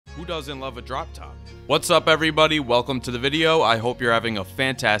Who doesn't love a drop top? What's up everybody, welcome to the video. I hope you're having a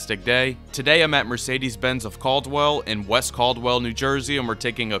fantastic day. Today I'm at Mercedes-Benz of Caldwell in West Caldwell, New Jersey, and we're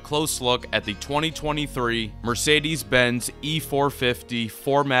taking a close look at the 2023 Mercedes-Benz E450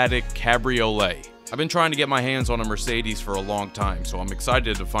 4MATIC Cabriolet. I've been trying to get my hands on a Mercedes for a long time, so I'm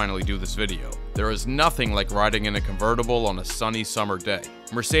excited to finally do this video. There is nothing like riding in a convertible on a sunny summer day.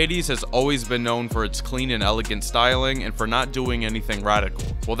 Mercedes has always been known for its clean and elegant styling and for not doing anything radical.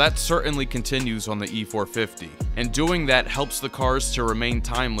 Well, that certainly continues on the E450, and doing that helps the cars to remain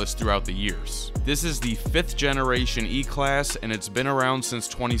timeless throughout the years. This is the 5th generation E-Class, and it's been around since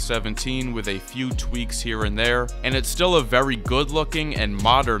 2017 with a few tweaks here and there, and it's still a very good looking and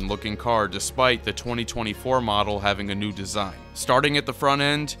modern looking car despite the 2024 model having a new design. Starting at the front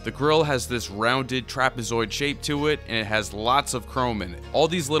end, the grille has this rounded trapezoid shape to it, and it has lots of chrome in it. All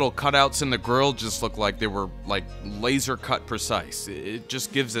these little cutouts in the grille just look like they were like laser cut precise. It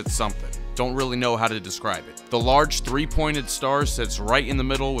just gives it something. Don't really know how to describe it. The large 3-pointed star sits right in the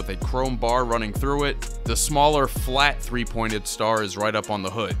middle with a chrome bar running through it. The smaller flat 3-pointed star is right up on the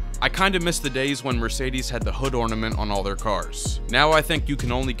hood. I kinda miss the days when Mercedes had the hood ornament on all their cars. Now I think you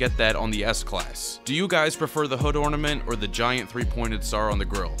can only get that on the S-Class. Do you guys prefer the hood ornament or the giant 3-pointed star on the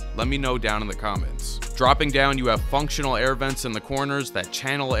grille? Let me know down in the comments. Dropping down, you have functional air vents in the corners that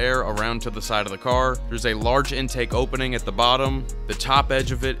channel air around to the side of the car. There's a large intake opening at the bottom. The top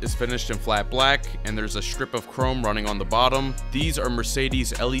edge of it is finished in flat black, and there's a strip of chrome running on the bottom. These are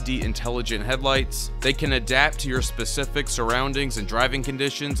Mercedes LED intelligent headlights. They can adapt to your specific surroundings and driving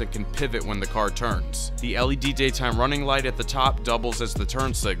conditions and can pivot when the car turns. The LED daytime running light at the top doubles as the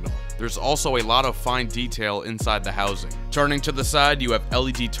turn signal. There's also a lot of fine detail inside the housing. Turning to the side, you have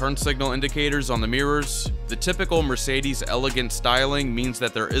LED turn signal indicators on the mirrors. The typical Mercedes elegant styling means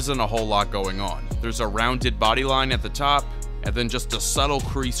that there isn't a whole lot going on. There's a rounded body line at the top, and then just a subtle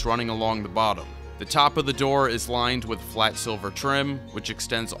crease running along the bottom. The top of the door is lined with flat silver trim, which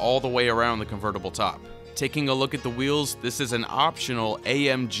extends all the way around the convertible top. Taking a look at the wheels, this is an optional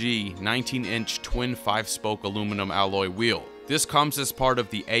AMG 19-inch twin 5-spoke aluminum alloy wheel. This comes as part of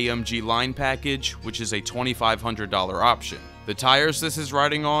the AMG line package, which is a $2,500 option. The tires this is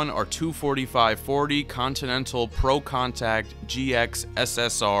riding on are 245 40 Continental Pro Contact GX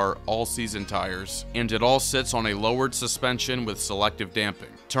SSR all-season tires, and it all sits on a lowered suspension with selective damping.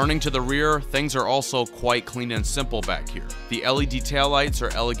 Turning to the rear, things are also quite clean and simple back here. The LED taillights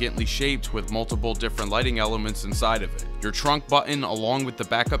are elegantly shaped with multiple different lighting elements inside of it. Your trunk button along with the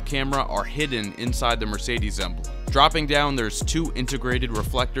backup camera are hidden inside the Mercedes emblem. Dropping down, there's 2 integrated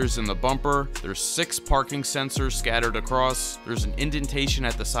reflectors in the bumper, there's 6 parking sensors scattered across, there's an indentation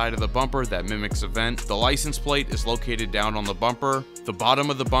at the side of the bumper that mimics a vent, the license plate is located down on the bumper, the bottom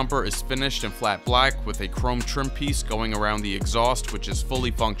of the bumper is finished in flat black with a chrome trim piece going around the exhaust, which is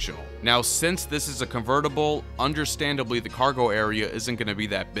fully functional. Now, since this is a convertible, understandably the cargo area isn't going to be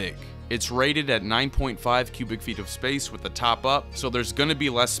that big. It's rated at 9.5 cubic feet of space with the top up, so there's going to be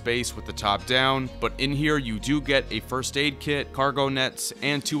less space with the top down, but in here you do get a first aid kit, cargo nets,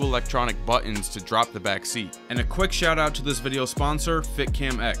 and 2 electronic buttons to drop the back seat. And a quick shout out to this video sponsor,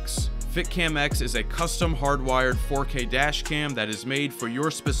 FitCam X. FitCam X is a custom hardwired 4K dash cam that is made for your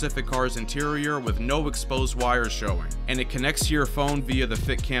specific car's interior with no exposed wires showing, and it connects to your phone via the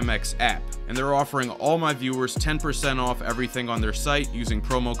FitCam X app, and they're offering all my viewers 10% off everything on their site using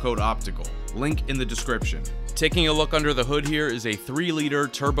promo code OPTICAL. Link in the description. Taking a look under the hood here is a 3-liter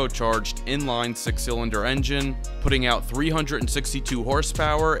turbocharged inline 6-cylinder engine, putting out 362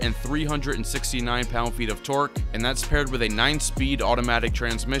 horsepower and 369 pound-feet of torque, and that's paired with a 9-speed automatic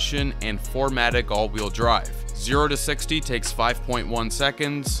transmission and 4MATIC all-wheel drive. 0 to 60 takes 5.1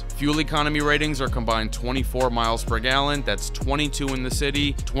 seconds. Fuel economy ratings are combined 24 miles per gallon, that's 22 in the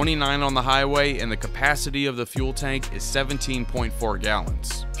city, 29 on the highway, and the capacity of the fuel tank is 17.4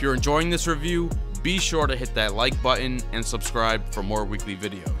 gallons. If you're enjoying this review, be sure to hit that like button and subscribe for more weekly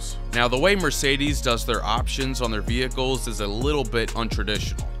videos. Now, the way Mercedes does their options on their vehicles is a little bit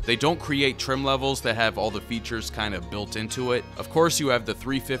untraditional. They don't create trim levels that have all the features kind of built into it. Of course, you have the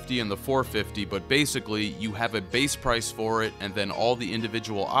 350 and the 450, but basically you have a base price for it, and then all the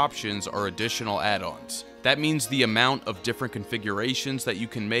individual options are additional add-ons. That means the amount of different configurations that you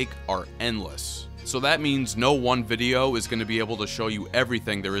can make are endless. So that means no one video is going to be able to show you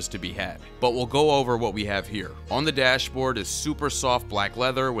everything there is to be had. But we'll go over what we have here. On the dashboard is super soft black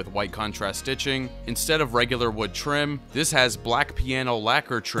leather with white contrast stitching. Instead of regular wood trim, this has black piano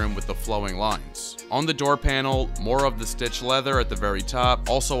lacquer trim with the flowing lines. On the door panel, more of the stitched leather at the very top.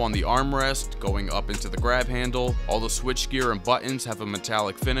 Also on the armrest, going up into the grab handle, all the switchgear and buttons have a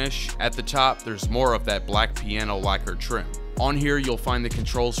metallic finish. At the top, there's more of that black piano lacquer trim. On here you'll find the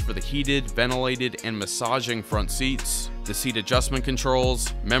controls for the heated, ventilated, and massaging front seats, the seat adjustment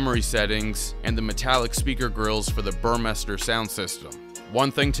controls, memory settings, and the metallic speaker grills for the Burmester sound system.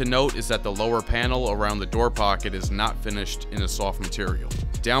 One thing to note is that the lower panel around the door pocket is not finished in a soft material.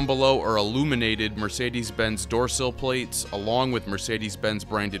 Down below are illuminated Mercedes-Benz door sill plates, along with Mercedes-Benz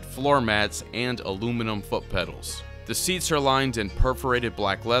branded floor mats and aluminum foot pedals. The seats are lined in perforated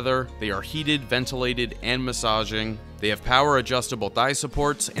black leather, they are heated, ventilated, and massaging. They have power adjustable thigh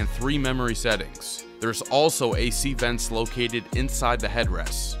supports and 3 memory settings. There's also AC vents located inside the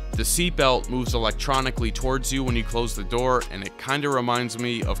headrests. The seatbelt moves electronically towards you when you close the door, and it kinda reminds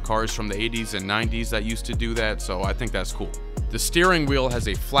me of cars from the 80s and 90s that used to do that, so I think that's cool. The steering wheel has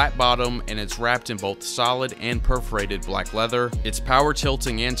a flat bottom and it's wrapped in both solid and perforated black leather. It's power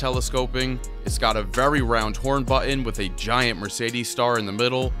tilting and telescoping. It's got a very round horn button with a giant Mercedes star in the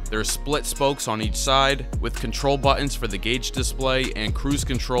middle. There's split spokes on each side with control buttons for the gauge display and cruise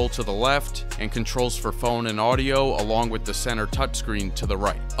control to the left, and controls for phone and audio along with the center touchscreen to the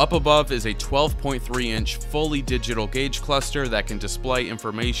right. Up above is a 12.3-inch fully digital gauge cluster that can display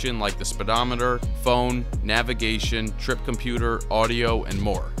information like the speedometer, phone, navigation, trip computer, audio, and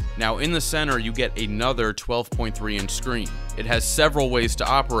more. Now in the center you get another 12.3-inch screen. It has several ways to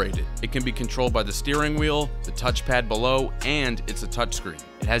operate it. It can be controlled by the steering wheel, the touchpad below, and it's a touchscreen.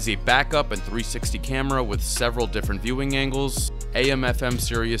 It has a backup and 360 camera with several different viewing angles, AM/FM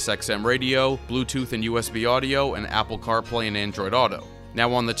Sirius XM radio, Bluetooth and USB audio, and Apple CarPlay and Android Auto.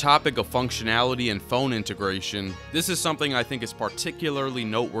 Now on the topic of functionality and phone integration, this is something I think is particularly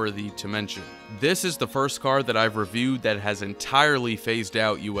noteworthy to mention. This is the first car that I've reviewed that has entirely phased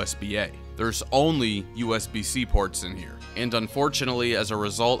out USB-A. There's only USB-C ports in here, and unfortunately as a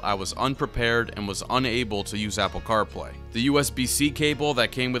result I was unprepared and was unable to use Apple CarPlay. The USB-C cable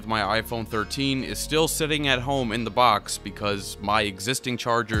that came with my iPhone 13 is still sitting at home in the box because my existing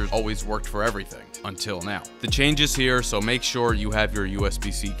chargers always worked for everything, until now. The change is here, so make sure you have your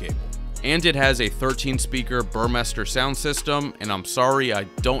USB-C cable. And it has a 13-speaker Burmester sound system, and I'm sorry I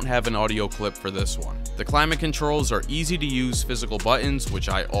don't have an audio clip for this one. The climate controls are easy to use physical buttons, which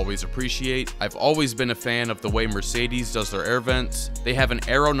I always appreciate. I've always been a fan of the way Mercedes does their air vents. They have an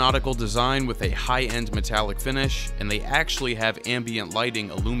aeronautical design with a high-end metallic finish, and they actually have ambient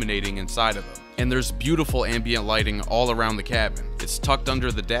lighting illuminating inside of them. And there's beautiful ambient lighting all around the cabin. It's tucked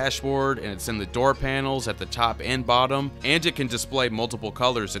under the dashboard, and it's in the door panels at the top and bottom, and it can display multiple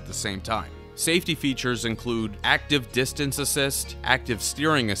colors at the same time. Safety features include active distance assist, active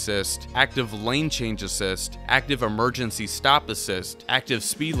steering assist, active lane change assist, active emergency stop assist, active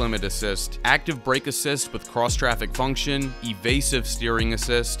speed limit assist, active brake assist with cross-traffic function, evasive steering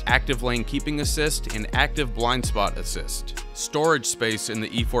assist, active lane keeping assist, and active blind spot assist. Storage space in the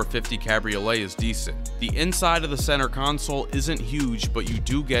E450 Cabriolet is decent. The inside of the center console isn't huge, but you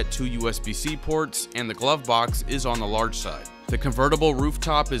do get 2 USB-C ports, and the glove box is on the large side. The convertible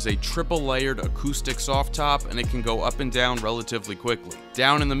rooftop is a triple-layered acoustic soft top, and it can go up and down relatively quickly.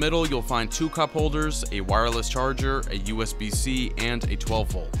 Down in the middle, you'll find 2 cup holders, a wireless charger, a USB-C, and a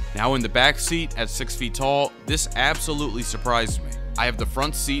 12-volt. Now in the back seat, at 6 feet tall, this absolutely surprised me. I have the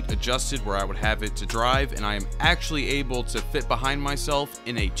front seat adjusted where I would have it to drive, and I am actually able to fit behind myself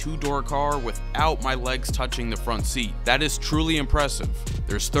in a 2-door car without my legs touching the front seat. That is truly impressive.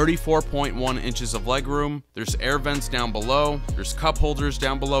 There's 34.1 inches of legroom, there's air vents down below, there's cup holders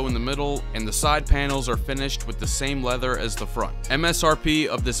down below in the middle, and the side panels are finished with the same leather as the front. MSRP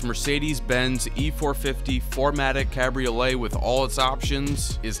of this Mercedes-Benz E450 4MATIC Cabriolet with all its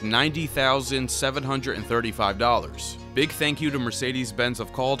options is $90,735. Big thank you to Mercedes-Benz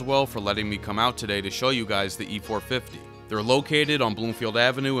of Caldwell for letting me come out today to show you guys the E450. They're located on Bloomfield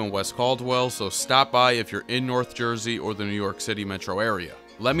Avenue in West Caldwell, so stop by if you're in North Jersey or the New York City metro area.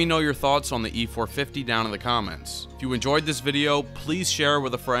 Let me know your thoughts on the E450 down in the comments. If you enjoyed this video, please share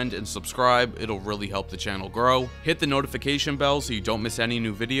with a friend and subscribe. It'll really help the channel grow. Hit the notification bell so you don't miss any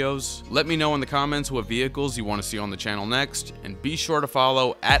new videos. Let me know in the comments what vehicles you want to see on the channel next, and be sure to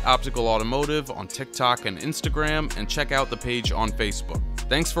follow @OpticalAutomotive on TikTok and Instagram, and check out the page on Facebook.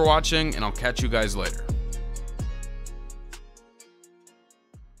 Thanks for watching, and I'll catch you guys later.